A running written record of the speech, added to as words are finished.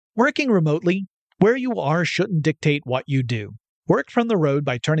Working remotely, where you are shouldn't dictate what you do. Work from the road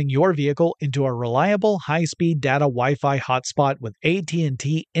by turning your vehicle into a reliable high-speed data Wi-Fi hotspot with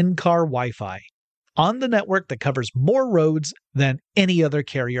AT&T in-car Wi-Fi. On the network that covers more roads than any other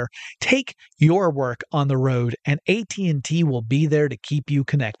carrier, take your work on the road and AT&T will be there to keep you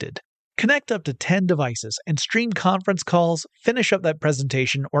connected. Connect up to 10 devices and stream conference calls, finish up that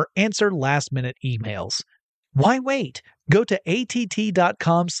presentation, or answer last-minute emails. Why wait? Go to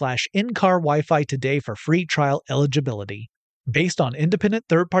att.com/in-car Wi-Fi today for free trial eligibility. Based on independent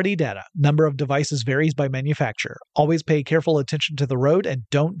third-party data, number of devices varies by manufacturer. Always pay careful attention to the road and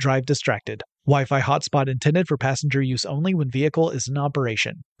don't drive distracted. Wi-Fi hotspot intended for passenger use only when vehicle is in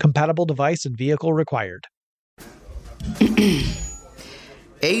operation. Compatible device and vehicle required.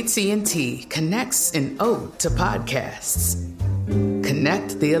 AT&T connects an ode to podcasts.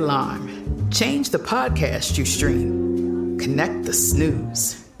 Connect the alarm. Change the podcast you stream. Connect the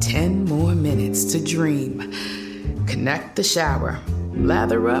snooze. 10 more minutes to dream. Connect the shower.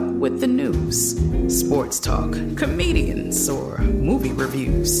 Lather up with the news. Sports talk, comedians, or movie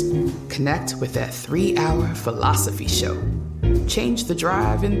reviews. Connect with that 3-hour philosophy show. Change the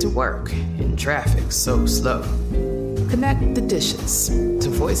drive into work in traffic so slow. Connect the dishes to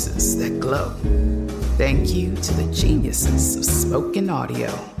voices that glow. Thank you to the geniuses of spoken audio.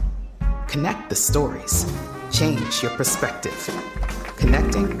 Connect the stories. Change your perspective.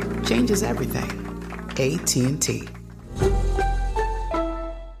 Connecting changes everything. AT&T.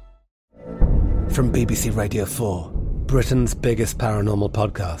 From BBC Radio 4, Britain's biggest paranormal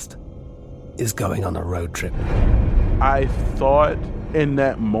podcast is going on a road trip. I thought in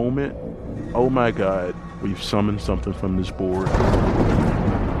that moment, oh my God, we've summoned something from this board.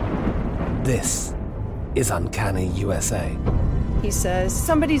 This is Uncanny USA. He says,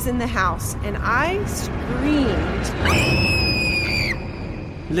 somebody's in the house, and I screamed.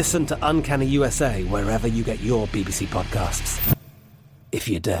 Listen to Uncanny USA wherever you get your BBC podcasts, if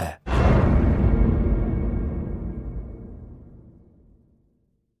you dare.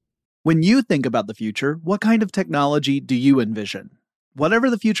 When you think about the future, what kind of technology do you envision?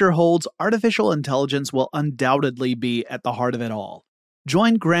 Whatever the future holds, artificial intelligence will undoubtedly be at the heart of it all.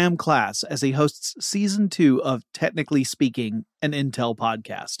 Join Graham Class as he hosts Season 2 of Technically Speaking, an Intel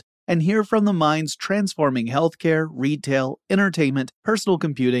podcast, and hear from the minds transforming healthcare, retail, entertainment, personal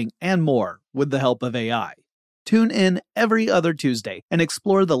computing, and more with the help of AI. Tune in every other Tuesday and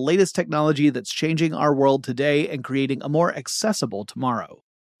explore the latest technology that's changing our world today and creating a more accessible tomorrow.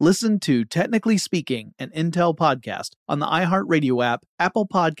 Listen to Technically Speaking, an Intel podcast on the iHeartRadio app, Apple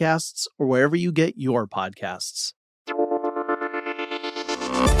Podcasts, or wherever you get your podcasts.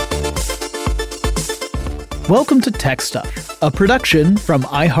 Welcome to Tech Stuff, a production from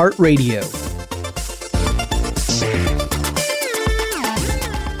iHeartRadio.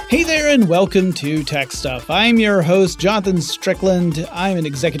 Hey there, and welcome to Tech Stuff. I'm your host, Jonathan Strickland. I'm an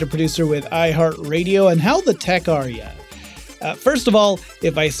executive producer with iHeartRadio, and how the tech are you? First of all,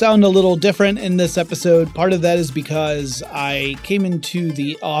 if I sound a little different in this episode, part of that is because I came into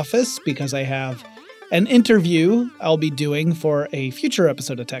the office because I have an interview I'll be doing for a future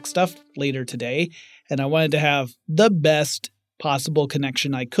episode of Tech Stuff later today, and I wanted to have the best possible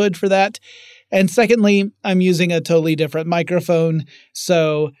connection I could for that. And secondly, I'm using a totally different microphone,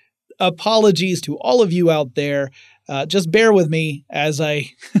 so apologies to all of you out there. Just bear with me as I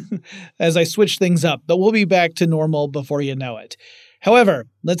as I switch things up, but we'll be back to normal before you know it. However,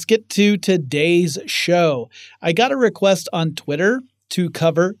 let's get to today's show. I got a request on Twitter to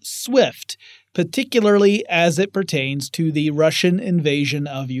cover Swift, particularly as it pertains to the Russian invasion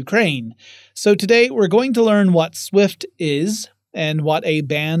of Ukraine. So today we're going to learn what Swift is and what a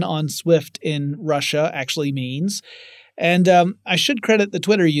ban on Swift in Russia actually means. And I should credit the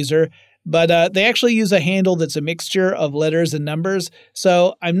Twitter user, but they actually use a handle that's a mixture of letters and numbers,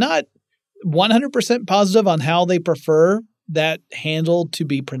 so I'm not 100% positive on how they prefer that handle to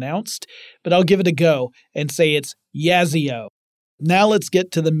be pronounced, but I'll give it a go and say it's Yazio. Now let's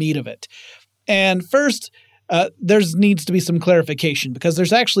get to the meat of it. And first, there needs to be some clarification because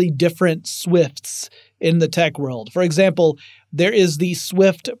there's actually different Swifts in the tech world. For example, there is the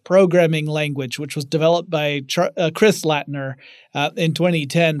Swift programming language, which was developed by Chris Lattner in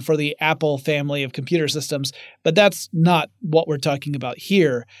 2010 for the Apple family of computer systems. But that's not what we're talking about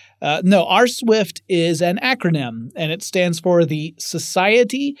here. No, our Swift is an acronym, and it stands for the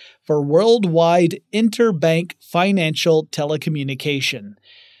Society for Worldwide Interbank Financial Telecommunication.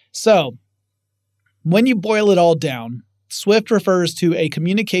 So, when you boil it all down, Swift refers to a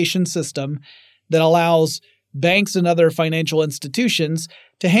communication system that allows banks and other financial institutions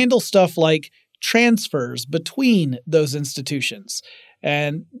to handle stuff like transfers between those institutions.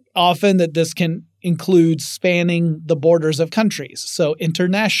 And often that this can include spanning the borders of countries, so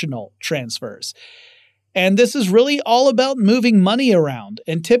international transfers. And this is really all about moving money around.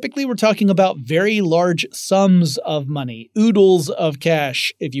 And typically we're talking about very large sums of money, oodles of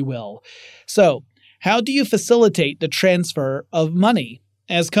cash, if you will. So how do you facilitate the transfer of money?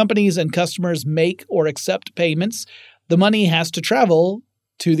 As companies and customers make or accept payments, the money has to travel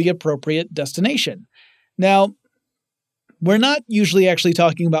to the appropriate destination. Now, we're not usually actually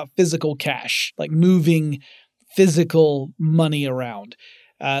talking about physical cash, like moving physical money around.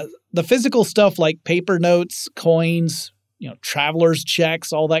 The physical stuff like paper notes, coins, traveler's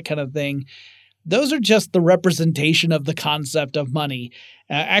checks, all that kind of thing, those are just the representation of the concept of money.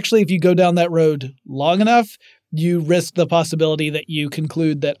 Actually, if you go down that road long enough, you risk the possibility that you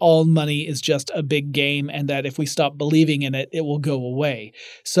conclude that all money is just a big game and that if we stop believing in it, it will go away.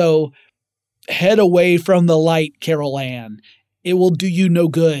 So head away from the light, Carol Ann. It will do you no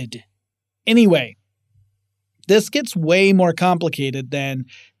good. Anyway, this gets way more complicated than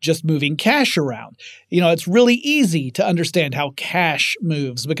just moving cash around. It's really easy to understand how cash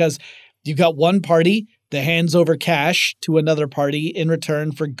moves because you've got one party that hands over cash to another party in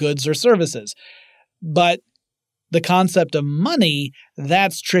return for goods or services. But the concept of money,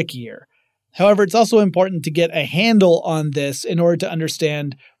 that's trickier. However, it's also important to get a handle on this in order to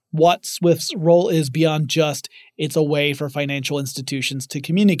understand what SWIFT's role is beyond just it's a way for financial institutions to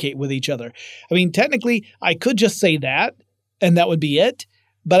communicate with each other. I mean, technically, I could just say that, and that would be it,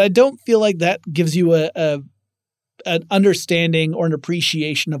 but I don't feel like that gives you an understanding or an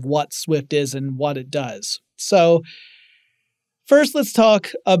appreciation of what SWIFT is and what it does. So first, let's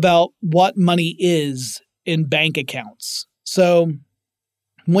talk about what money is in bank accounts. So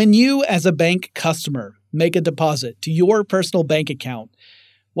when you, as a bank customer, make a deposit to your personal bank account,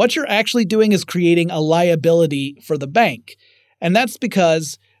 what you're actually doing is creating a liability for the bank. And that's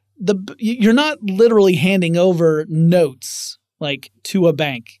because you're not literally handing over notes to a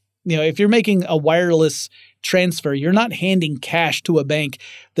bank. If you're making a wireless transfer, you're not handing cash to a bank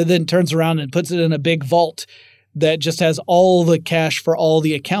that then turns around and puts it in a big vault that just has all the cash for all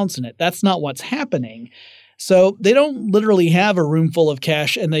the accounts in it. That's not what's happening. So they don't literally have a room full of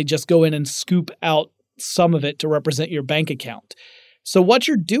cash and they just go in and scoop out some of it to represent your bank account. So what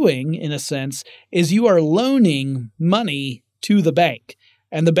you're doing, in a sense, is you are loaning money to the bank.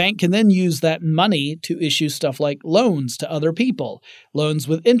 And the bank can then use that money to issue stuff like loans to other people, loans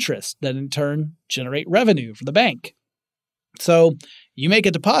with interest that in turn generate revenue for the bank. So you make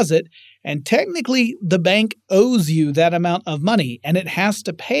a deposit, and technically the bank owes you that amount of money, and it has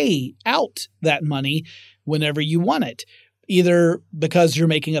to pay out that money whenever you want it, either because you're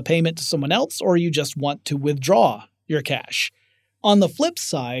making a payment to someone else or you just want to withdraw your cash. On the flip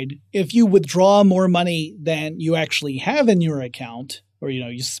side, if you withdraw more money than you actually have in your account, or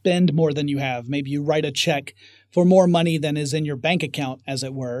you spend more than you have, maybe you write a check for more money than is in your bank account, as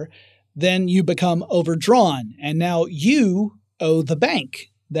it were, then you become overdrawn. And now you owe the bank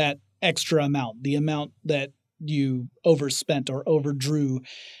that extra amount, the amount that you overspent or overdrew.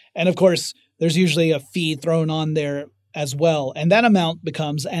 And of course, there's usually a fee thrown on there as well. And that amount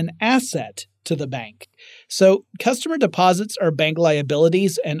becomes an asset to the bank. So customer deposits are bank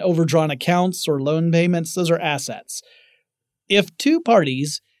liabilities and overdrawn accounts or loan payments, those are assets. If two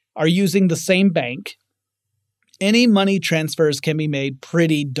parties are using the same bank, any money transfers can be made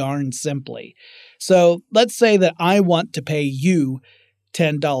pretty darn simply. So let's say that I want to pay you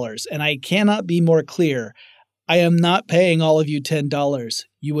 $10, and I cannot be more clear. I am not paying all of you $10.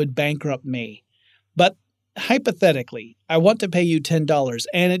 You would bankrupt me. But hypothetically, I want to pay you $10,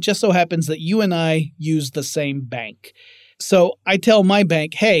 and it just so happens that you and I use the same bank. So I tell my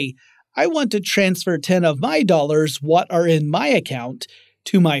bank, hey, I want to transfer 10 of my dollars, what are in my account,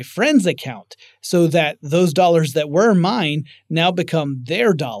 to my friend's account, so that those dollars that were mine now become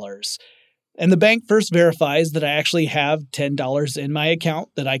their dollars. And the bank first verifies that I actually have $10 in my account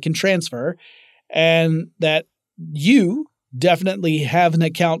that I can transfer, and that you definitely have an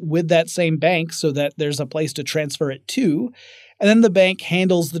account with that same bank so that there's a place to transfer it to. And then the bank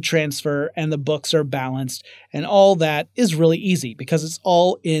handles the transfer and the books are balanced. And all that is really easy because it's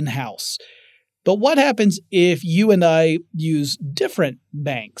all in-house. But what happens if you and I use different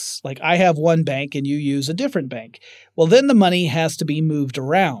banks? Like I have one bank and you use a different bank. Well, then the money has to be moved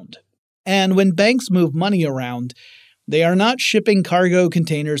around. And when banks move money around, they are not shipping cargo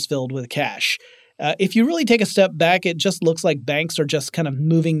containers filled with cash. If you really take a step back, it just looks like banks are just kind of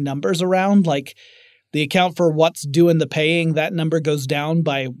moving numbers around. Like the account for what's doing the paying, that number goes down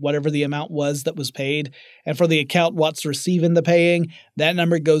by whatever the amount was that was paid. And for the account what's receiving the paying, that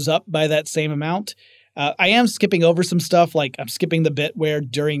number goes up by that same amount. I am skipping over some stuff, like I'm skipping the bit where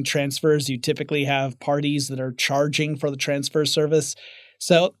during transfers you typically have parties that are charging for the transfer service.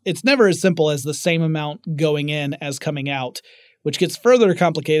 So it's never as simple as the same amount going in as coming out, which gets further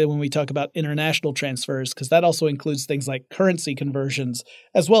complicated when we talk about international transfers, because that also includes things like currency conversions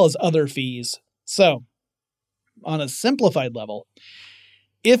as well as other fees. So on a simplified level,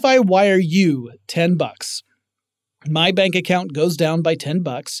 if I wire you $10, my bank account goes down by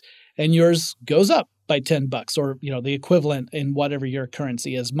 $10 and yours goes up by $10, or the equivalent in whatever your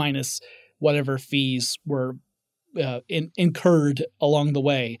currency is minus whatever fees were incurred along the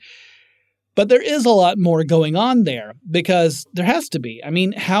way. But there is a lot more going on there, because there has to be. I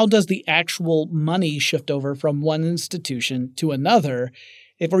mean, how does the actual money shift over from one institution to another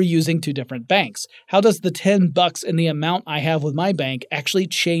if we're using two different banks? How does the $10 in the amount I have with my bank actually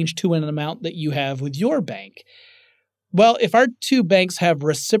change to an amount that you have with your bank? Well, if our two banks have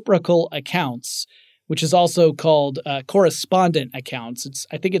reciprocal accounts, which is also called correspondent accounts.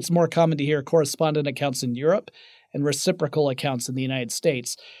 I think it's more common to hear correspondent accounts in Europe and reciprocal accounts in the United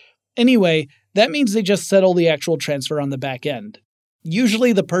States. Anyway, that means they just settle the actual transfer on the back end.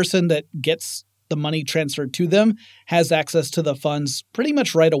 Usually the person that gets the money transferred to them has access to the funds pretty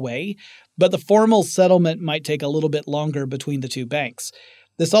much right away, but the formal settlement might take a little bit longer between the two banks.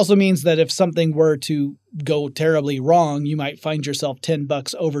 This also means that if something were to go terribly wrong, you might find yourself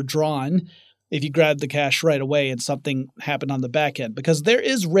 $10 overdrawn if you grabbed the cash right away and something happened on the back end, because there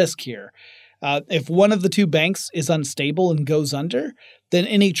is risk here. If one of the two banks is unstable and goes under, then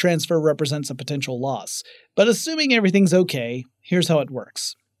any transfer represents a potential loss. But assuming everything's okay, here's how it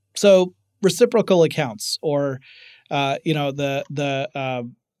works. So reciprocal accounts, or the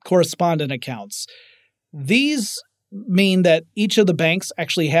correspondent accounts, these mean that each of the banks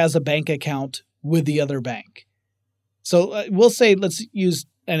actually has a bank account with the other bank. So we'll say, let's use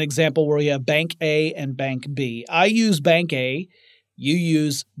an example where we have Bank A and Bank B. I use Bank A, you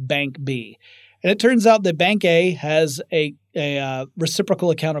use Bank B. And it turns out that Bank A has a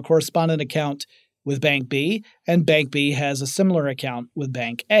reciprocal account or correspondent account with Bank B, and Bank B has a similar account with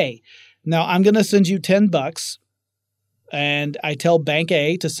Bank A. Now, I'm going to send you $10, and I tell Bank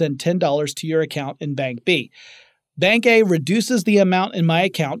A to send $10 to your account in Bank B. Bank A reduces the amount in my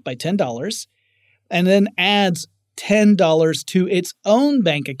account by $10 and then adds $10 to its own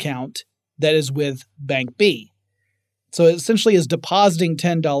bank account that is with Bank B. So it essentially is depositing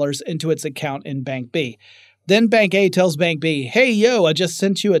 $10 into its account in Bank B. Then Bank A tells Bank B, hey, I just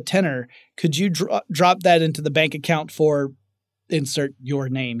sent you a tenner. Could you drop that into the bank account for insert your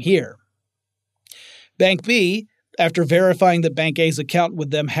name here? Bank B, after verifying that Bank A's account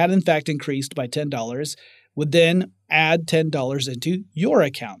with them had in fact increased by $10, would then add $10 into your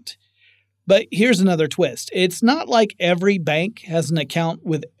account. But here's another twist. It's not like every bank has an account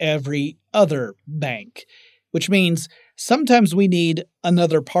with every other bank, which means sometimes we need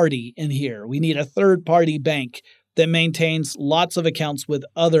another party in here. We need a third-party bank that maintains lots of accounts with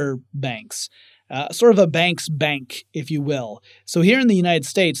other banks, sort of a bank's bank, if you will. So here in the United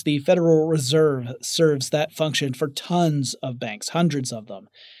States, the Federal Reserve serves that function for tons of banks, hundreds of them.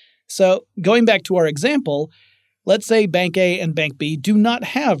 So going back to our example, let's say Bank A and Bank B do not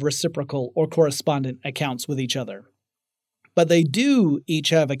have reciprocal or correspondent accounts with each other, but they do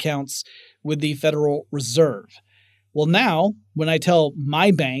each have accounts with the Federal Reserve. Well, now, when I tell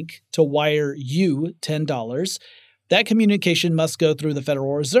my bank to wire you $10, that communication must go through the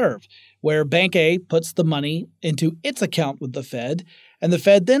Federal Reserve, where Bank A puts the money into its account with the Fed, and the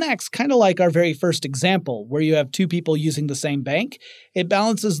Fed then acts kind of like our very first example, where you have two people using the same bank. It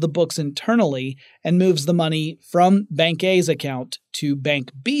balances the books internally and moves the money from Bank A's account to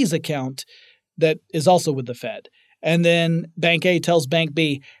Bank B's account that is also with the Fed. And then Bank A tells Bank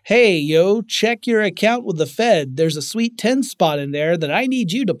B, hey, check your account with the Fed. There's a sweet 10 spot in there that I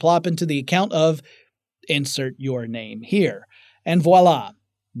need you to plop into the account of insert your name here. And voila,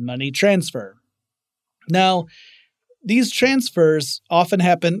 money transfer. Now, these transfers often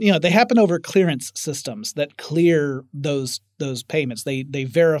happen, they happen over clearance systems that clear those payments. They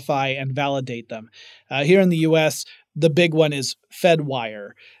verify and validate them. Here in the U.S., the big one is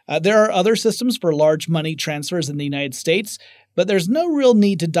FedWire. There are other systems for large money transfers in the United States, but there's no real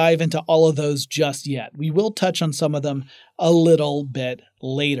need to dive into all of those just yet. We will touch on some of them a little bit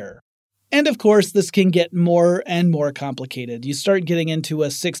later. And of course, this can get more and more complicated. You start getting into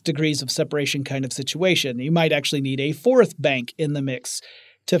a 6 degrees of separation kind of situation. You might actually need a fourth bank in the mix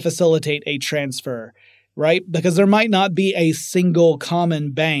to facilitate a transfer, right? Because there might not be a single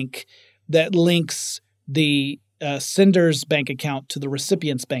common bank that links the sender's bank account to the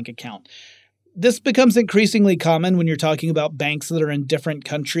recipient's bank account. This becomes increasingly common when you're talking about banks that are in different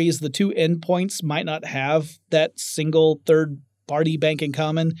countries. The two endpoints might not have that single third-party bank in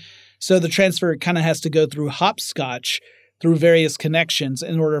common, so the transfer kind of has to go through hopscotch through various connections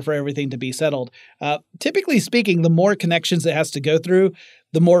in order for everything to be settled. Typically speaking, the more connections it has to go through,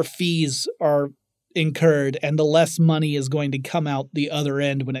 the more fees are incurred and the less money is going to come out the other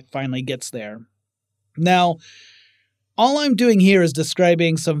end when it finally gets there. Now, all I'm doing here is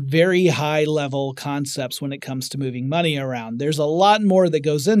describing some very high-level concepts when it comes to moving money around. There's a lot more that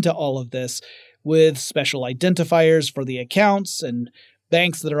goes into all of this, with special identifiers for the accounts and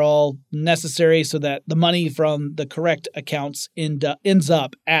banks that are all necessary so that the money from the correct accounts ends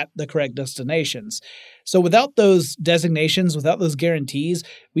up at the correct destinations. So without those designations, without those guarantees,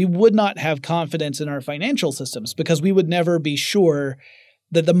 we would not have confidence in our financial systems because we would never be sure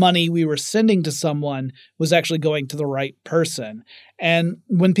that the money we were sending to someone was actually going to the right person. And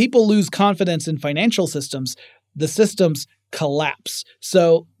when people lose confidence in financial systems, the systems collapse.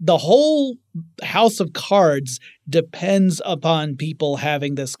 So the whole house of cards depends upon people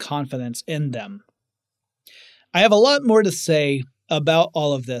having this confidence in them. I have a lot more to say about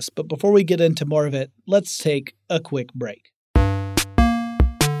all of this, but before we get into more of it, let's take a quick break.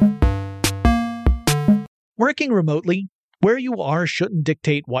 Working remotely, where you are shouldn't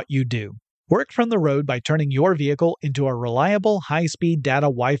dictate what you do. Work from the road by turning your vehicle into a reliable, high-speed data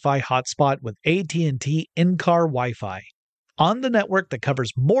Wi-Fi hotspot with AT&T in-car Wi-Fi. On the network that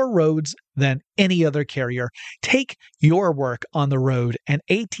covers more roads than any other carrier, take your work on the road and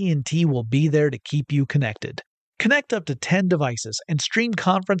AT&T will be there to keep you connected. Connect up to 10 devices and stream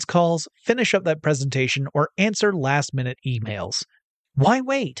conference calls, finish up that presentation, or answer last-minute emails. Why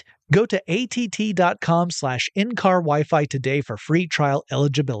wait? Go to att.com/in-car Wi-Fi today for free trial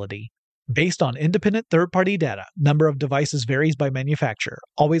eligibility. Based on independent third-party data, number of devices varies by manufacturer.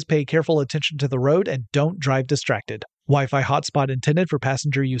 Always pay careful attention to the road and don't drive distracted. Wi-Fi hotspot intended for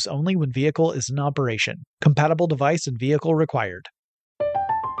passenger use only when vehicle is in operation. Compatible device and vehicle required.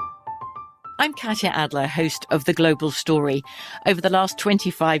 I'm Katya Adler, host of The Global Story. Over the last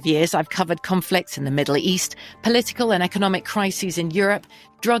 25 years, I've covered conflicts in the Middle East, political and economic crises in Europe,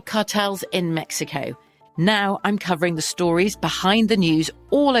 drug cartels in Mexico. Now I'm covering the stories behind the news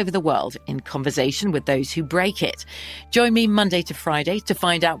all over the world in conversation with those who break it. Join me Monday to Friday to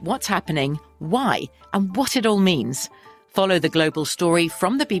find out what's happening, why, and what it all means. Follow The Global Story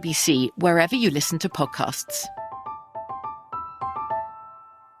from the BBC wherever you listen to podcasts.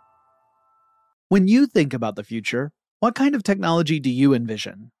 When you think about the future, what kind of technology do you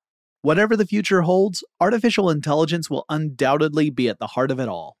envision? Whatever the future holds, artificial intelligence will undoubtedly be at the heart of it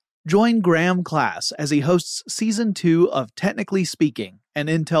all. Join Graham Class as he hosts Season 2 of Technically Speaking, an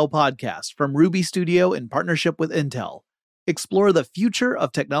Intel podcast from Ruby Studio in partnership with Intel. Explore the future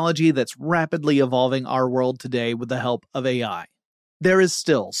of technology that's rapidly evolving our world today with the help of AI. There is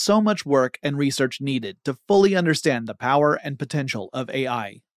still so much work and research needed to fully understand the power and potential of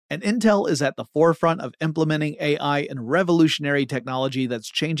AI. And Intel is at the forefront of implementing AI in revolutionary technology that's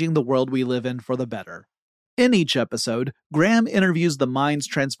changing the world we live in for the better. In each episode, Graham interviews the minds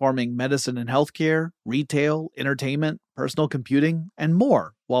transforming medicine and healthcare, retail, entertainment, personal computing, and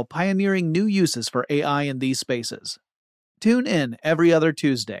more, while pioneering new uses for AI in these spaces. Tune in every other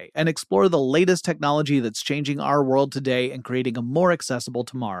Tuesday and explore the latest technology that's changing our world today and creating a more accessible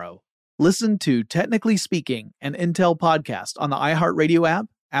tomorrow. Listen to Technically Speaking, an Intel podcast on the iHeartRadio app,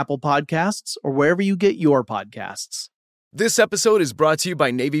 Apple Podcasts, or wherever you get your podcasts. This episode is brought to you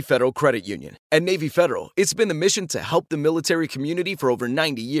by Navy Federal Credit Union. At Navy Federal, it's been the mission to help the military community for over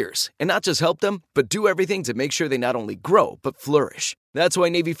 90 years. And not just help them, but do everything to make sure they not only grow, but flourish. That's why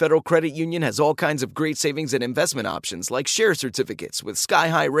Navy Federal Credit Union has all kinds of great savings and investment options like share certificates with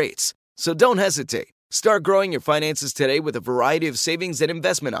sky-high rates. So don't hesitate. Start growing your finances today with a variety of savings and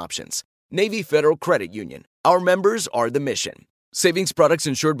investment options. Navy Federal Credit Union. Our members are the mission. Savings products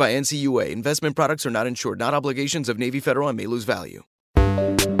insured by NCUA. Investment products are not insured, not obligations of Navy Federal and may lose value.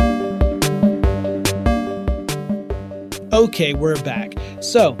 Okay, we're back.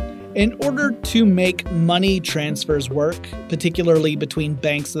 So, in order to make money transfers work, particularly between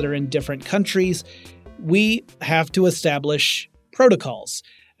banks that are in different countries, we have to establish protocols.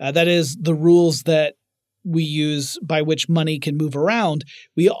 That is, the rules that we use by which money can move around.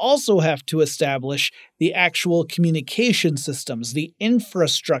 We also have to establish the actual communication systems, the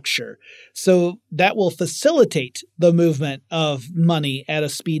infrastructure, so that will facilitate the movement of money at a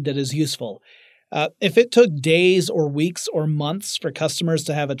speed that is useful. If it took days or weeks or months for customers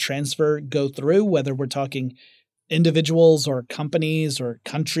to have a transfer go through, whether we're talking individuals or companies or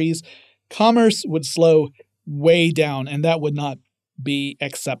countries, commerce would slow way down, and that would not be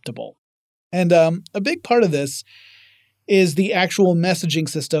acceptable. And a big part of this is the actual messaging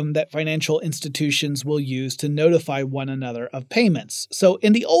system that financial institutions will use to notify one another of payments. So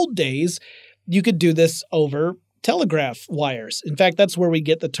in the old days, you could do this over telegraph wires. In fact, that's where we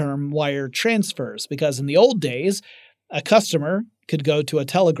get the term wire transfers, because in the old days, a customer could go to a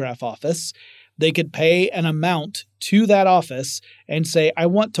telegraph office. They could pay an amount to that office and say, I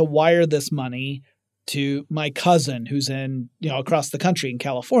want to wire this money to my cousin who's across the country in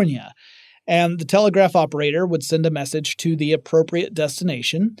California. And the telegraph operator would send a message to the appropriate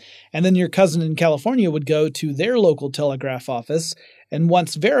destination. And then your cousin in California would go to their local telegraph office. And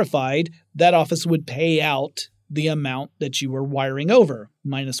once verified, that office would pay out the amount that you were wiring over,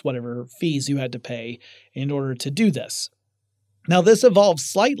 minus whatever fees you had to pay in order to do this. Now, this evolved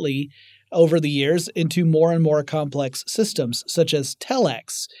slightly over the years into more and more complex systems, such as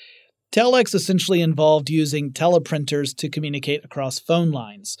telex. Telex essentially involved using teleprinters to communicate across phone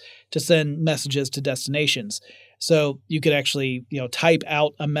lines to send messages to destinations. So you could actually, type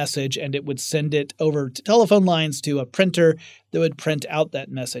out a message and it would send it over to telephone lines to a printer that would print out that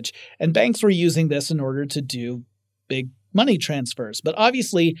message. And banks were using this in order to do big money transfers. But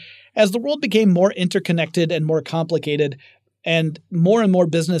obviously, as the world became more interconnected and more complicated, and more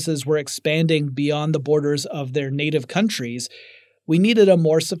businesses were expanding beyond the borders of their native countries, we needed a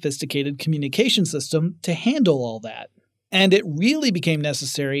more sophisticated communication system to handle all that. And it really became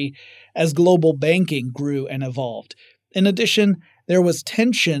necessary as global banking grew and evolved. In addition, there was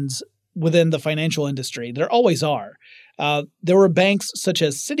tensions within the financial industry. There always are. There were banks such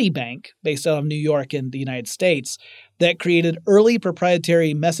as Citibank, based out of New York in the United States, that created early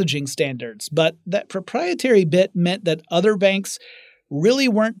proprietary messaging standards. But that proprietary bit meant that other banks really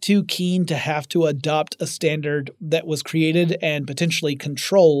weren't too keen to have to adopt a standard that was created and potentially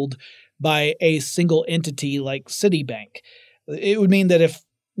controlled by a single entity like Citibank. It would mean that if,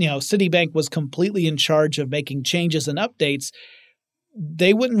 Citibank was completely in charge of making changes and updates,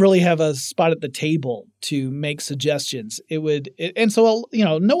 they wouldn't really have a spot at the table to make suggestions. So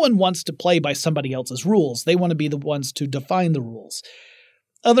no one wants to play by somebody else's rules. They want to be the ones to define the rules.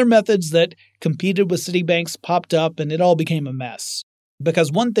 Other methods that competed with Citibank's popped up, and it all became a mess.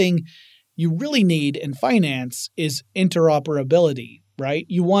 Because one thing you really need in finance is interoperability, right?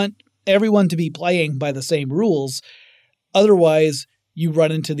 You want everyone to be playing by the same rules. Otherwise, you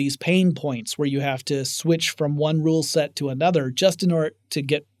run into these pain points where you have to switch from one rule set to another just in order to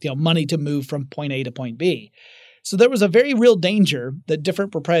get money to move from point A to point B. So there was a very real danger that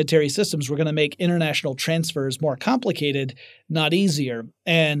different proprietary systems were going to make international transfers more complicated, not easier.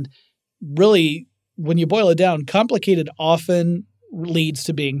 And really, when you boil it down, complicated often leads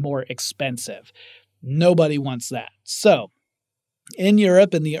to being more expensive. Nobody wants that. So, in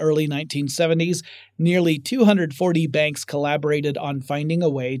Europe in the early 1970s, nearly 240 banks collaborated on finding a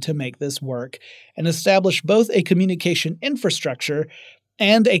way to make this work and establish both a communication infrastructure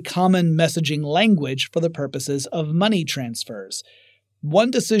and a common messaging language for the purposes of money transfers.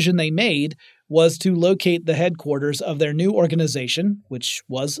 One decision they made was to locate the headquarters of their new organization, which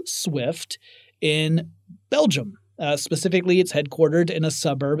was SWIFT, in Belgium. Specifically, it's headquartered in a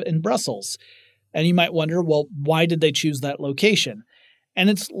suburb in Brussels. And you might wonder, well, why did they choose that location? And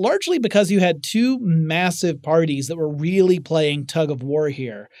it's largely because you had two massive parties that were really playing tug of war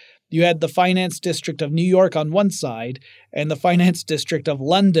here. You had the finance district of New York on one side and the finance district of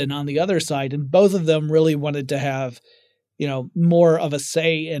London on the other side, and both of them really wanted to have, more of a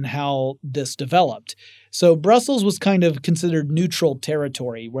say in how this developed. So Brussels was kind of considered neutral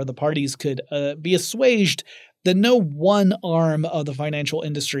territory where the parties could be assuaged that no one arm of the financial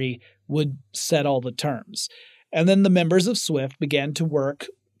industry would set all the terms. And then the members of SWIFT began to work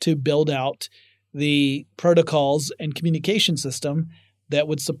to build out the protocols and communication system that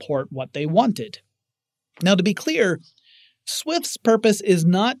would support what they wanted. Now, to be clear, SWIFT's purpose is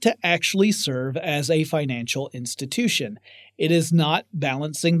not to actually serve as a financial institution. It is not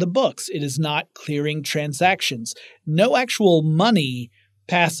balancing the books. It is not clearing transactions. No actual money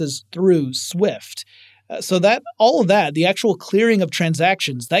passes through SWIFT. So that all of that, the actual clearing of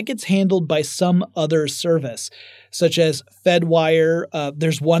transactions, that gets handled by some other service, such as Fedwire.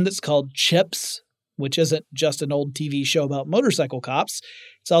 There's one that's called CHIPS, which isn't just an old TV show about motorcycle cops.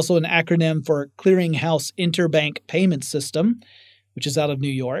 It's also an acronym for Clearinghouse Interbank Payment System, which is out of New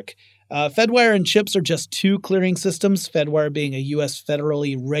York. Fedwire and CHIPS are just two clearing systems, Fedwire being a U.S.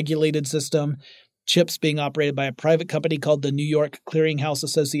 federally regulated system, CHIPS being operated by a private company called the New York Clearinghouse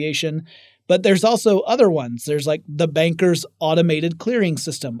Association. But there's also other ones. There's like the Bankers Automated Clearing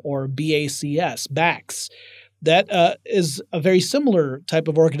System, or BACS. That is a very similar type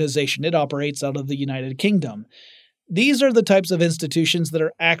of organization. It operates out of the United Kingdom. these are the types of institutions that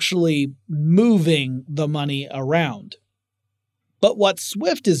are actually moving the money around. But what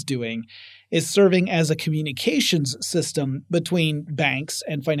SWIFT is doing is serving as a communications system between banks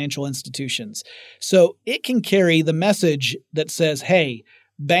and financial institutions. So it can carry the message that says, hey,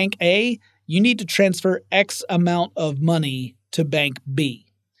 Bank A, you need to transfer X amount of money to Bank B.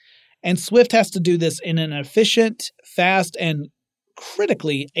 And SWIFT has to do this in an efficient, fast, and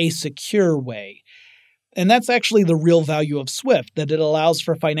critically, a secure way. And that's actually the real value of SWIFT, that it allows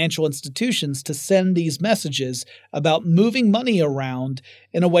for financial institutions to send these messages about moving money around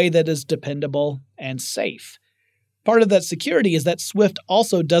in a way that is dependable and safe. Part of that security is that SWIFT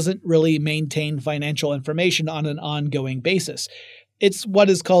also doesn't really maintain financial information on an ongoing basis. It's what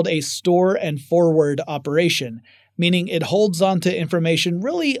is called a store and forward operation, meaning it holds on to information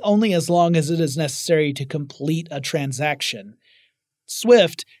really only as long as it is necessary to complete a transaction.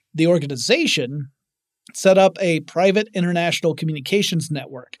 SWIFT, the organization, set up a private international communications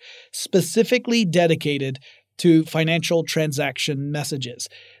network specifically dedicated to financial transaction messages.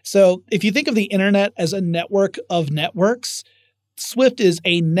 So if you think of the internet as a network of networks, SWIFT is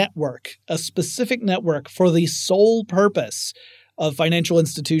a network, a specific network for the sole purpose of financial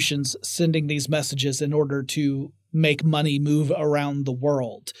institutions sending these messages in order to make money move around the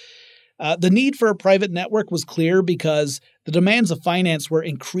world. The need for a private network was clear because the demands of finance were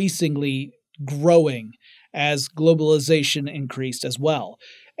increasingly growing as globalization increased as well.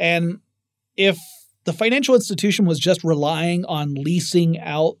 And if the financial institution was just relying on leasing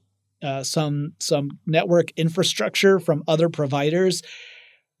out some network infrastructure from other providers,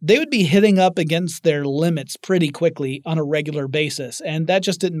 they would be hitting up against their limits pretty quickly on a regular basis. And that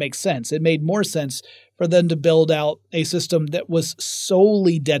just didn't make sense. It made more sense for them to build out a system that was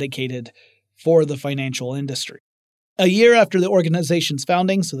solely dedicated for the financial industry. A year after the organization's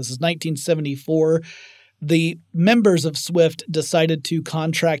founding, so this is 1974, the members of SWIFT decided to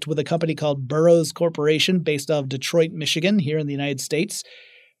contract with a company called Burroughs Corporation based out of Detroit, Michigan, here in the United States.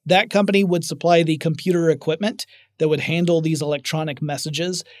 That company would supply the computer equipment that would handle these electronic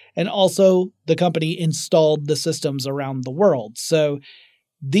messages, and also the company installed the systems around the world. So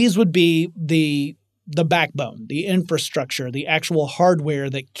these would be the backbone, the infrastructure, the actual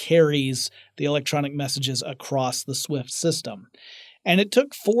hardware that carries the electronic messages across the SWIFT system. And it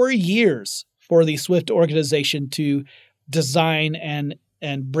took 4 years for the SWIFT organization to design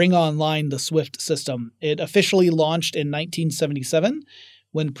and bring online the SWIFT system. It officially launched in 1977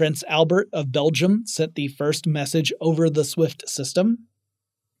 when Prince Albert of Belgium sent the first message over the SWIFT system.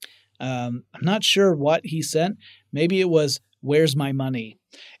 I'm not sure what he sent. Maybe it was, "Where's my money?"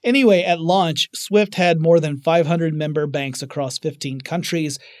 Anyway, at launch, SWIFT had more than 500 member banks across 15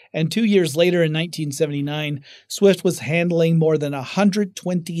 countries, and 2 years later in 1979, SWIFT was handling more than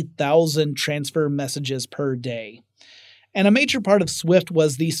 120,000 transfer messages per day. And a major part of SWIFT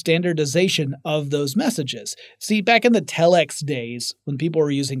was the standardization of those messages. See, back in the telex days, when people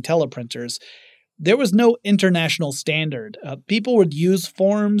were using teleprinters, there was no international standard. People would use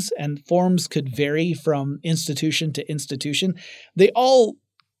forms, and forms could vary from institution to institution. They all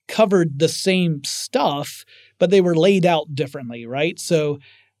covered the same stuff, but they were laid out differently, right? So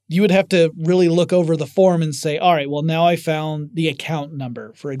you would have to really look over the form and say, all right, well, now I found the account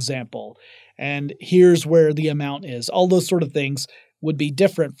number, for example, and here's where the amount is. All those sort of things would be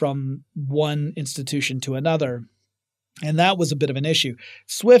different from one institution to another. And that was a bit of an issue.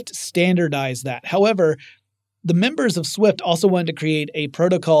 SWIFT standardized that. However, the members of SWIFT also wanted to create a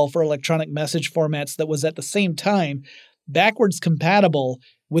protocol for electronic message formats that was at the same time backwards compatible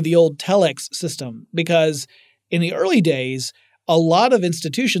with the old telex system, because in the early days, a lot of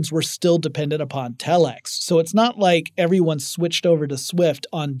institutions were still dependent upon telex. So it's not like everyone switched over to SWIFT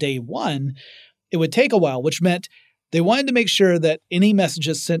on day one. It would take a while, which meant they wanted to make sure that any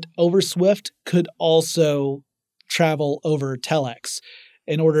messages sent over SWIFT could also travel over telex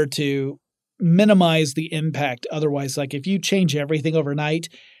in order to minimize the impact. Otherwise, like if you change everything overnight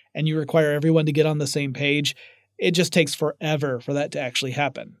and you require everyone to get on the same page, it just takes forever for that to actually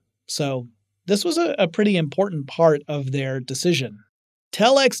happen. So this was a pretty important part of their decision.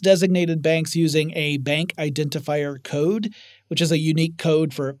 Telex designated banks using a bank identifier code, which is a unique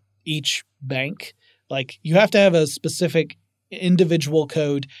code for each bank. Like you have to have a specific individual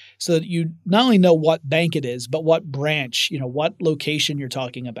code so that you not only know what bank it is, but what branch, what location you're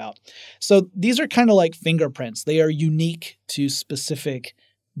talking about. So these are kind of like fingerprints. They are unique to specific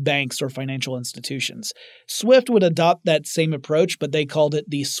banks or financial institutions. SWIFT would adopt that same approach, but they called it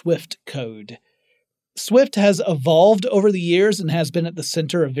the SWIFT code. SWIFT has evolved over the years and has been at the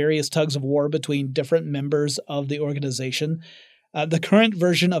center of various tugs of war between different members of the organization. The current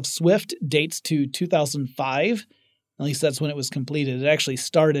version of SWIFT dates to 2005. At least that's when it was completed. It actually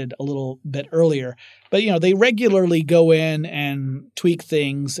started a little bit earlier. But, they regularly go in and tweak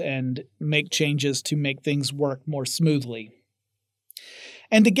things and make changes to make things work more smoothly.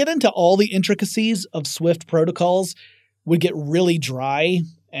 And to get into all the intricacies of Swift protocols would get really dry,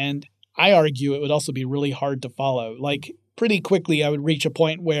 and I argue it would also be really hard to follow. Like, pretty quickly I would reach a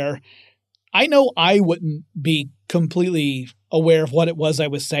point where I know I wouldn't be completely aware of what it was I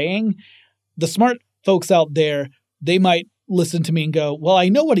was saying. The smart folks out there, they might listen to me and go, well, I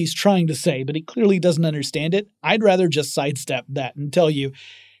know what he's trying to say, but he clearly doesn't understand it. I'd rather just sidestep that and tell you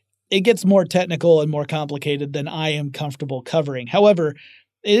it gets more technical and more complicated than I am comfortable covering. However,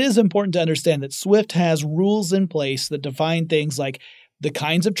 it is important to understand that Swift has rules in place that define things like the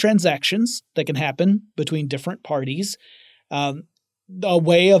kinds of transactions that can happen between different parties, a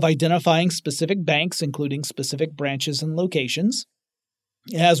way of identifying specific banks, including specific branches and locations.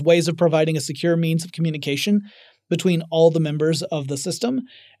 It has ways of providing a secure means of communication between all the members of the system,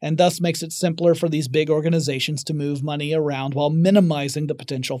 and thus makes it simpler for these big organizations to move money around while minimizing the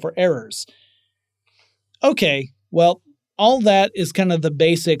potential for errors. Okay, well, all that is kind of the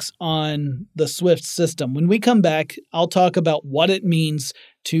basics on the Swift system. When we come back, I'll talk about what it means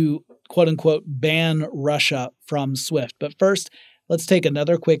to, quote-unquote, ban Russia from Swift. But first, let's take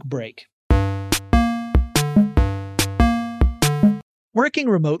another quick break. Working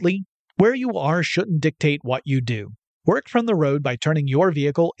remotely, where you are shouldn't dictate what you do. Work from the road by turning your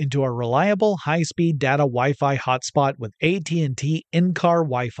vehicle into a reliable high-speed data Wi-Fi hotspot with AT&T in-car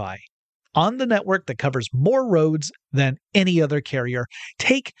Wi-Fi. On the network that covers more roads than any other carrier,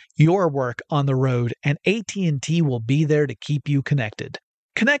 take your work on the road and AT&T will be there to keep you connected.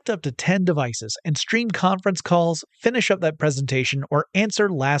 Connect up to 10 devices and stream conference calls, finish up that presentation, or answer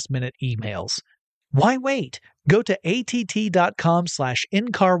last-minute emails. Why wait? Go to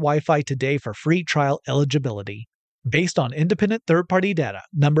att.com/in-car Wi-Fi today for free trial eligibility. Based on independent third-party data,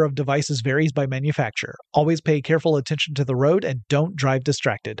 number of devices varies by manufacturer. Always pay careful attention to the road and don't drive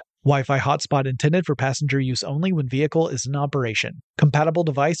distracted. Wi-Fi hotspot intended for passenger use only when vehicle is in operation. Compatible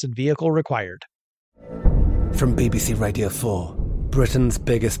device and vehicle required. From BBC Radio 4, Britain's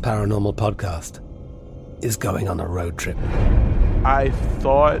biggest paranormal podcast is going on a road trip. I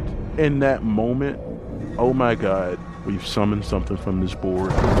thought in that moment, oh my God, we've summoned something from this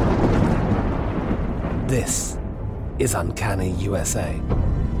board. This is Uncanny USA.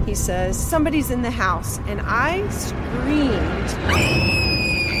 He says, somebody's in the house, and I screamed.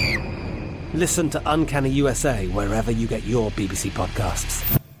 Listen to Uncanny USA wherever you get your BBC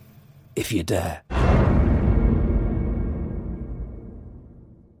podcasts, if you dare.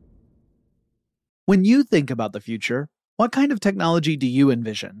 When you think about the future, what kind of technology do you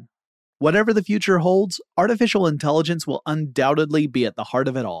envision? Whatever the future holds, artificial intelligence will undoubtedly be at the heart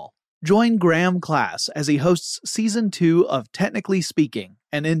of it all. Join Graham Class as he hosts Season 2 of Technically Speaking,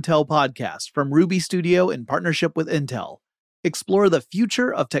 an Intel podcast from Ruby Studio in partnership with Intel. Explore the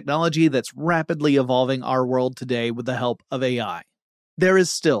future of technology that's rapidly evolving our world today with the help of AI. There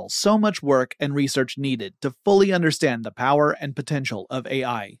is still so much work and research needed to fully understand the power and potential of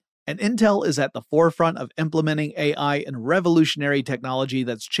AI, and Intel is at the forefront of implementing AI in revolutionary technology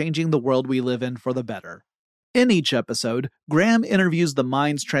that's changing the world we live in for the better. In each episode, Graham interviews the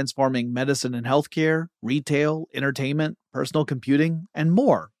minds transforming medicine and healthcare, retail, entertainment, personal computing, and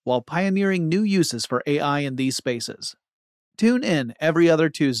more, while pioneering new uses for AI in these spaces. Tune in every other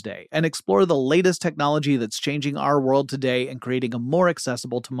Tuesday and explore the latest technology that's changing our world today and creating a more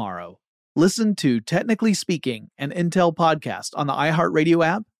accessible tomorrow. Listen to Technically Speaking, an Intel podcast on the iHeartRadio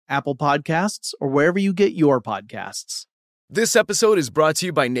app, Apple Podcasts, or wherever you get your podcasts. This episode is brought to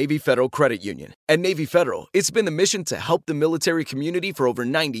you by Navy Federal Credit Union. At Navy Federal, it's been the mission to help the military community for over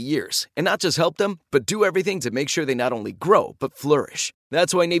 90 years. And not just help them, but do everything to make sure they not only grow, but flourish.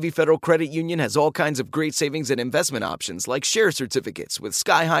 That's why Navy Federal Credit Union has all kinds of great savings and investment options like share certificates with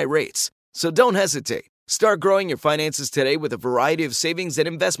sky-high rates. So don't hesitate. Start growing your finances today with a variety of savings and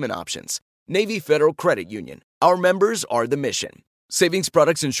investment options. Navy Federal Credit Union. Our members are the mission. Savings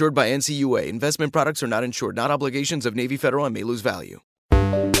products insured by NCUA. Investment products are not insured, not obligations of Navy Federal and may lose value.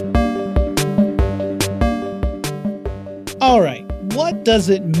 All right, what does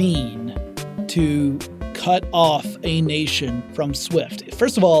it mean to cut off a nation from SWIFT?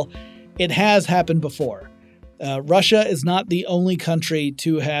 First of all, it has happened before. Russia is not the only country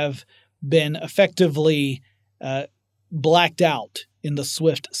to have been effectively blacked out in the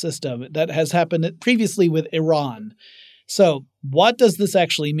SWIFT system. That has happened previously with Iran. So what does this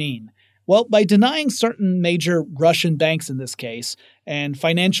actually mean? Well, by denying certain major Russian banks in this case, and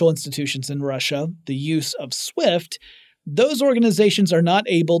financial institutions in Russia, the use of SWIFT, those organizations are not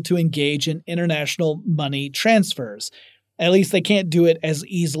able to engage in international money transfers. At least they can't do it as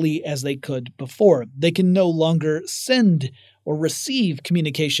easily as they could before. They can no longer send or receive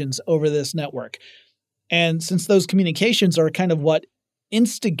communications over this network. And since those communications are kind of what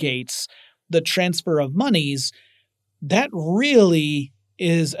instigates the transfer of monies, that really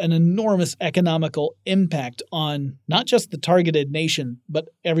is an enormous economical impact on not just the targeted nation, but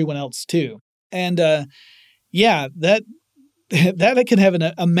everyone else too. And that can have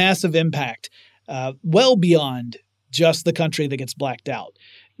a massive impact well beyond just the country that gets blacked out.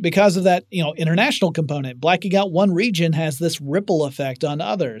 Because of that, international component, blacking out one region has this ripple effect on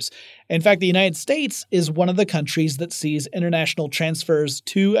others. In fact, the United States is one of the countries that sees international transfers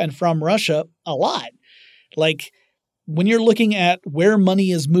to and from Russia a lot. Like, when you're looking at where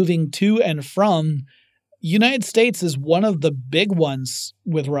money is moving to and from, United States is one of the big ones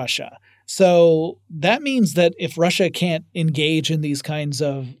with Russia. So that means that if Russia can't engage in these kinds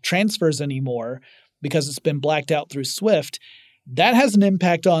of transfers anymore because it's been blacked out through SWIFT, that has an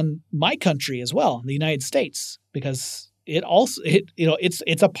impact on my country as well, the United States, because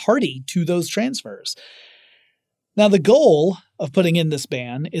it's a party to those transfers. Now, the goal of putting in this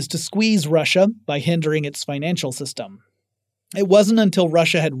ban is to squeeze Russia by hindering its financial system. It wasn't until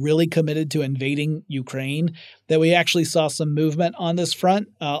Russia had really committed to invading Ukraine that we actually saw some movement on this front.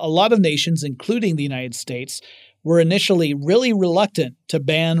 A lot of nations, including the United States, were initially really reluctant to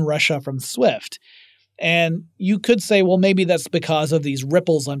ban Russia from SWIFT. And you could say, well, maybe that's because of these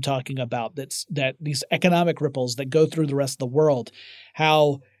ripples I'm talking about, that these economic ripples that go through the rest of the world,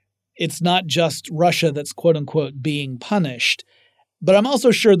 how it's not just Russia that's quote unquote being punished. But I'm also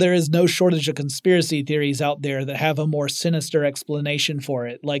sure there is no shortage of conspiracy theories out there that have a more sinister explanation for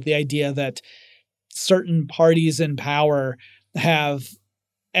it, like the idea that certain parties in power have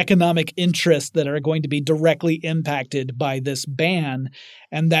economic interests that are going to be directly impacted by this ban,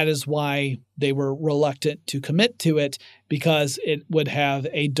 and that is why they were reluctant to commit to it, because it would have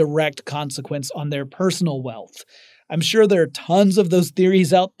a direct consequence on their personal wealth. I'm sure there are tons of those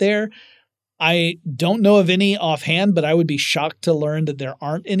theories out there. I don't know of any offhand, but I would be shocked to learn that there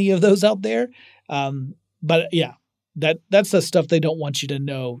aren't any of those out there. But yeah, that's the stuff they don't want you to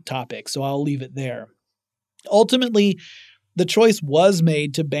know topic, so I'll leave it there. Ultimately, the choice was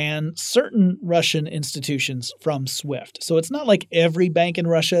made to ban certain Russian institutions from SWIFT. So it's not like every bank in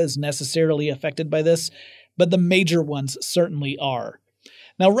Russia is necessarily affected by this, but the major ones certainly are.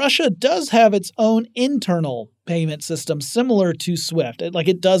 Now, Russia does have its own internal payment system similar to SWIFT.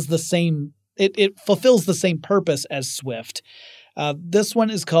 It does the same. It fulfills the same purpose as SWIFT. This one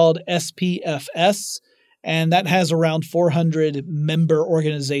is called SPFS, and that has around 400 member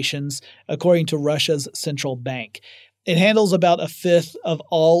organizations, according to Russia's central bank. It handles about a fifth of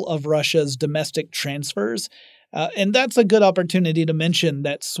all of Russia's domestic transfers. And that's a good opportunity to mention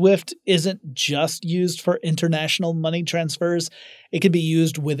that SWIFT isn't just used for international money transfers. It can be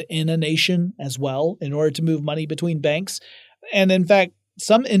used within a nation as well in order to move money between banks. And in fact,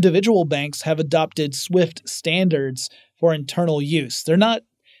 some individual banks have adopted SWIFT standards for internal use. They're not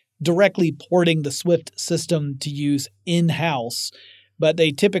directly porting the SWIFT system to use in-house, but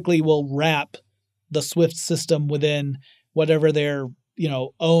they typically will wrap the SWIFT system within whatever their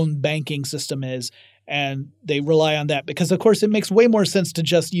own banking system is, and they rely on that because, of course, it makes way more sense to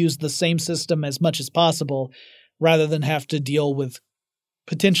just use the same system as much as possible rather than have to deal with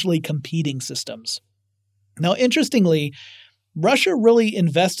potentially competing systems. Now, interestingly, Russia really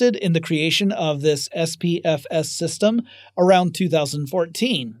invested in the creation of this SPFS system around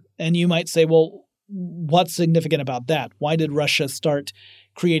 2014. And you might say, well, what's significant about that? Why did Russia start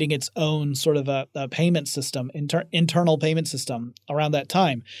creating its own sort of a payment system, internal payment system around that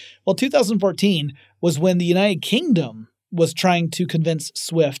time? Well, 2014 was when the United Kingdom was trying to convince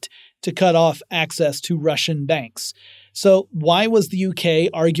SWIFT to cut off access to Russian banks. So why was the UK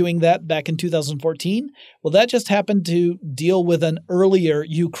arguing that back in 2014? Well, that just happened to deal with an earlier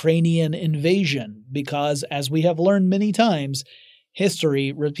Ukrainian invasion because, as we have learned many times,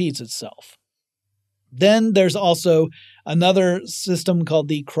 history repeats itself. Then there's also another system called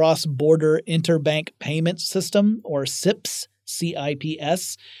the Cross-Border Interbank Payment System, or CIPS,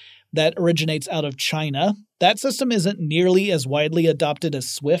 CIPS, that originates out of China. That system isn't nearly as widely adopted as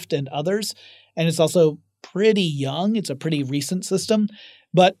SWIFT and others, and it's also pretty young. It's a pretty recent system,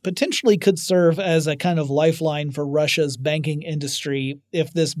 but potentially could serve as a kind of lifeline for Russia's banking industry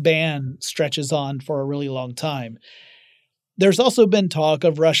if this ban stretches on for a really long time. There's also been talk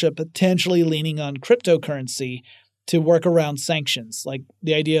of Russia potentially leaning on cryptocurrency to work around sanctions, like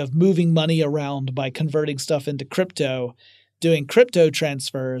the idea of moving money around by converting stuff into crypto, doing crypto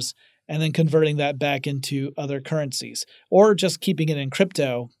transfers, and then converting that back into other currencies, or just keeping it in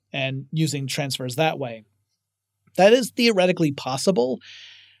crypto and using transfers that way. That is theoretically possible,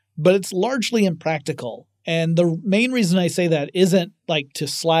 but it's largely impractical. And the main reason I say that isn't like to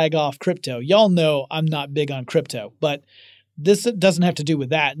slag off crypto. Y'all know I'm not big on crypto, but this doesn't have to do with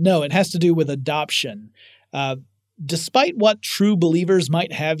that. No, it has to do with adoption. Despite what true believers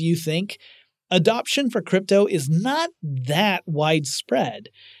might have you think, adoption for crypto is not that widespread.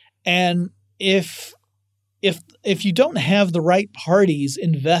 And if you don't have the right parties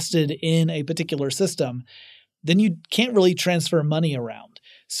invested in a particular system, then you can't really transfer money around.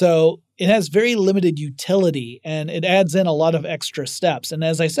 So it has very limited utility, and it adds in a lot of extra steps. And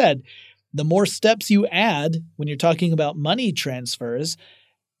as I said, the more steps you add when you're talking about money transfers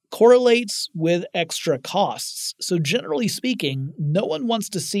correlates with extra costs. So generally speaking, no one wants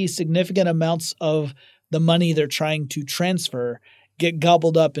to see significant amounts of the money they're trying to transfer get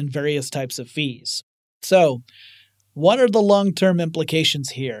gobbled up in various types of fees. So what are the long-term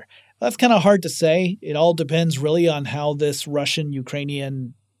implications here? That's kind of hard to say. It all depends really on how this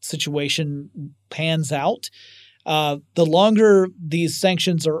Russian-Ukrainian situation pans out. The longer these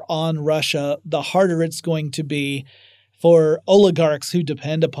sanctions are on Russia, the harder it's going to be for oligarchs who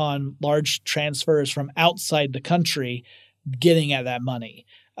depend upon large transfers from outside the country getting at that money.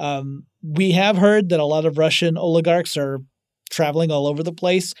 We have heard that a lot of Russian oligarchs are traveling all over the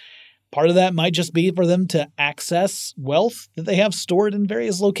place. Part of that might just be for them to access wealth that they have stored in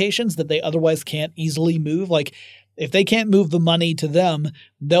various locations that they otherwise can't easily move. Like, if they can't move the money to them,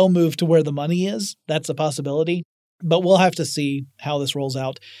 they'll move to where the money is. That's a possibility. But we'll have to see how this rolls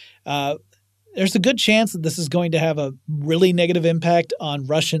out. There's a good chance that this is going to have a really negative impact on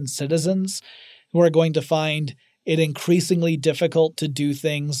Russian citizens who are going to find it increasingly difficult to do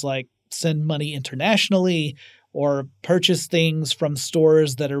things like send money internationally or purchase things from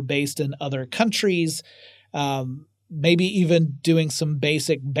stores that are based in other countries, maybe even doing some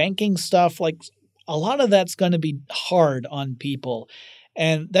basic banking stuff. Like, a lot of that's going to be hard on people.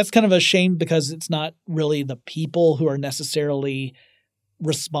 And that's kind of a shame because it's not really the people who are necessarily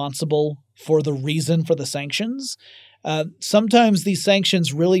responsible for the reason for the sanctions. Sometimes these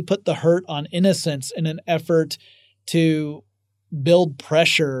sanctions really put the hurt on innocents in an effort to build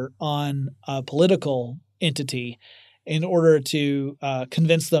pressure on a political entity in order to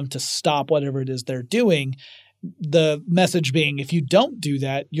convince them to stop whatever it is they're doing. The message being, if you don't do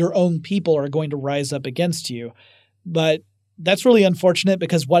that, your own people are going to rise up against you. But that's really unfortunate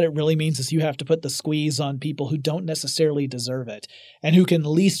because what it really means is you have to put the squeeze on people who don't necessarily deserve it and who can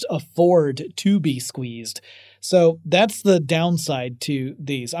least afford to be squeezed. So that's the downside to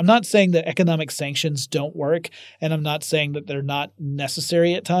these. I'm not saying that economic sanctions don't work, and I'm not saying that they're not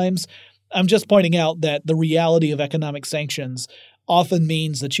necessary at times. I'm just pointing out that the reality of economic sanctions often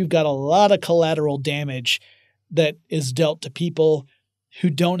means that you've got a lot of collateral damage that is dealt to people who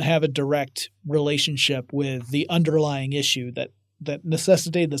don't have a direct relationship with the underlying issue that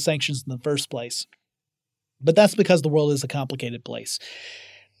necessitated the sanctions in the first place. But that's because the world is a complicated place.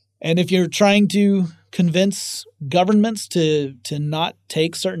 And if you're trying to convince governments to not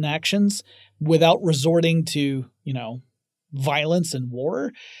take certain actions without resorting to, violence and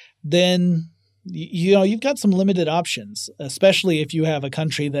war, then you've got some limited options, especially if you have a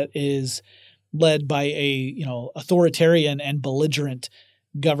country that is led by a authoritarian and belligerent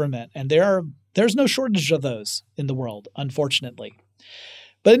government. And there's no shortage of those in the world, unfortunately.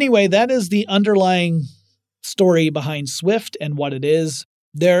 But anyway, that is the underlying story behind SWIFT and what it is.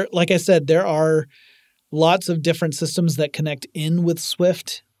 Like I said, there are lots of different systems that connect in with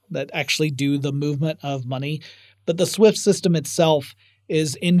SWIFT that actually do the movement of money. But the SWIFT system itself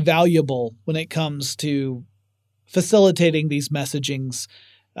is invaluable when it comes to facilitating these messagings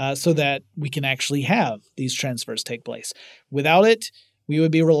so that we can actually have these transfers take place. Without it, we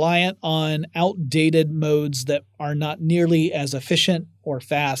would be reliant on outdated modes that are not nearly as efficient or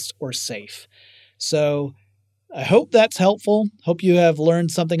fast or safe. So I hope that's helpful. Hope you have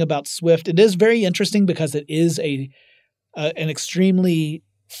learned something about SWIFT. It is very interesting because it is an extremely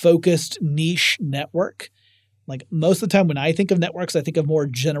focused niche network. Like, most of the time when I think of networks, I think of more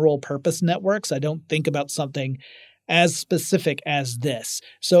general purpose networks. I don't think about something as specific as this.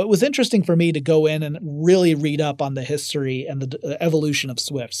 So it was interesting for me to go in and really read up on the history and the evolution of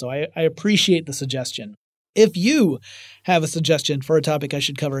SWIFT. So I appreciate the suggestion. If you have a suggestion for a topic I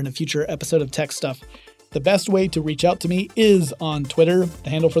should cover in a future episode of Tech Stuff, the best way to reach out to me is on Twitter. The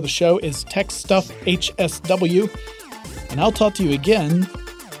handle for the show is TechStuffHSW. And I'll talk to you again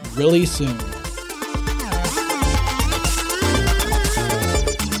really soon.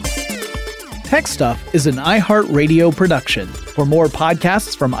 Tech Stuff is an iHeartRadio production. For more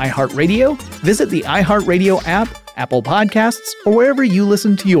podcasts from iHeartRadio, visit the iHeartRadio app, Apple Podcasts, or wherever you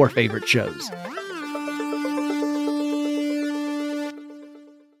listen to your favorite shows.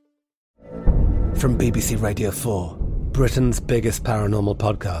 From BBC Radio 4, Britain's biggest paranormal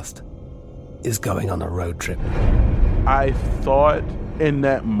podcast is going on a road trip. I thought in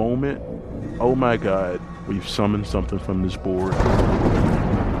that moment, oh my God, we've summoned something from this board.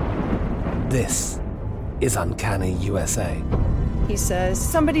 This is Uncanny USA. He says,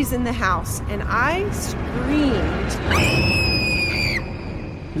 somebody's in the house, and I screamed.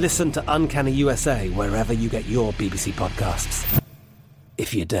 Listen to Uncanny USA wherever you get your BBC podcasts,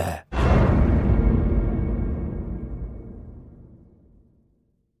 if you dare.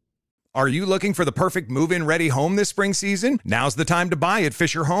 Are you looking for the perfect move-in ready home this spring season? Now's the time to buy at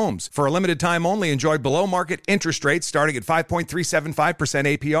Fisher Homes. For a limited time only, enjoy below-market interest rates starting at 5.375%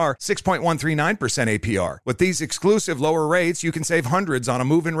 APR, 6.139% APR. With these exclusive lower rates, you can save hundreds on a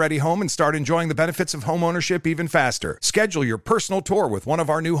move-in ready home and start enjoying the benefits of home ownership even faster. Schedule your personal tour with one of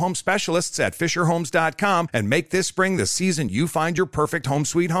our new home specialists at FisherHomes.com and make this spring the season you find your perfect home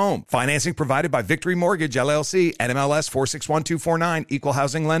sweet home. Financing provided by Victory Mortgage, LLC, NMLS 461249, Equal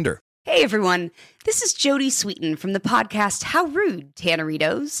Housing Lender. Hey everyone, this is Jody Sweeten from the podcast How Rude,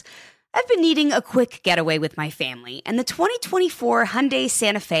 Tanneritos. I've been needing a quick getaway with my family, and the 2024 Hyundai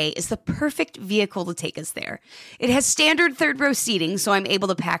Santa Fe is the perfect vehicle to take us there. It has standard third-row seating, so I'm able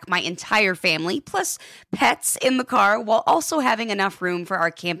to pack my entire family, plus pets, in the car, while also having enough room for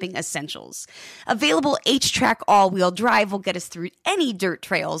our camping essentials. Available H-Track all-wheel drive will get us through any dirt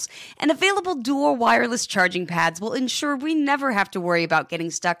trails, and available dual wireless charging pads will ensure we never have to worry about getting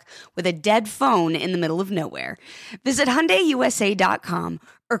stuck with a dead phone in the middle of nowhere. Visit HyundaiUSA.com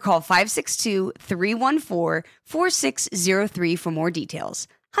or call 562-314-4603 for more details.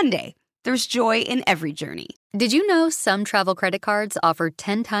 Hyundai, there's joy in every journey. Did you know some travel credit cards offer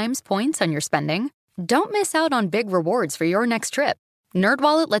 10 times points on your spending? Don't miss out on big rewards for your next trip.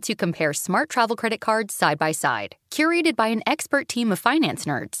 NerdWallet lets you compare smart travel credit cards side by side, curated by an expert team of finance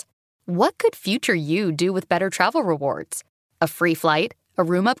nerds. What could future you do with better travel rewards? A free flight? A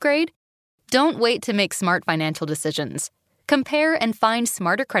room upgrade? Don't wait to make smart financial decisions. Compare and find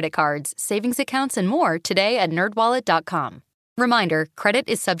smarter credit cards, savings accounts, and more today at NerdWallet.com. Reminder, credit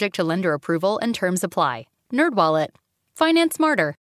is subject to lender approval and terms apply. NerdWallet. Finance smarter.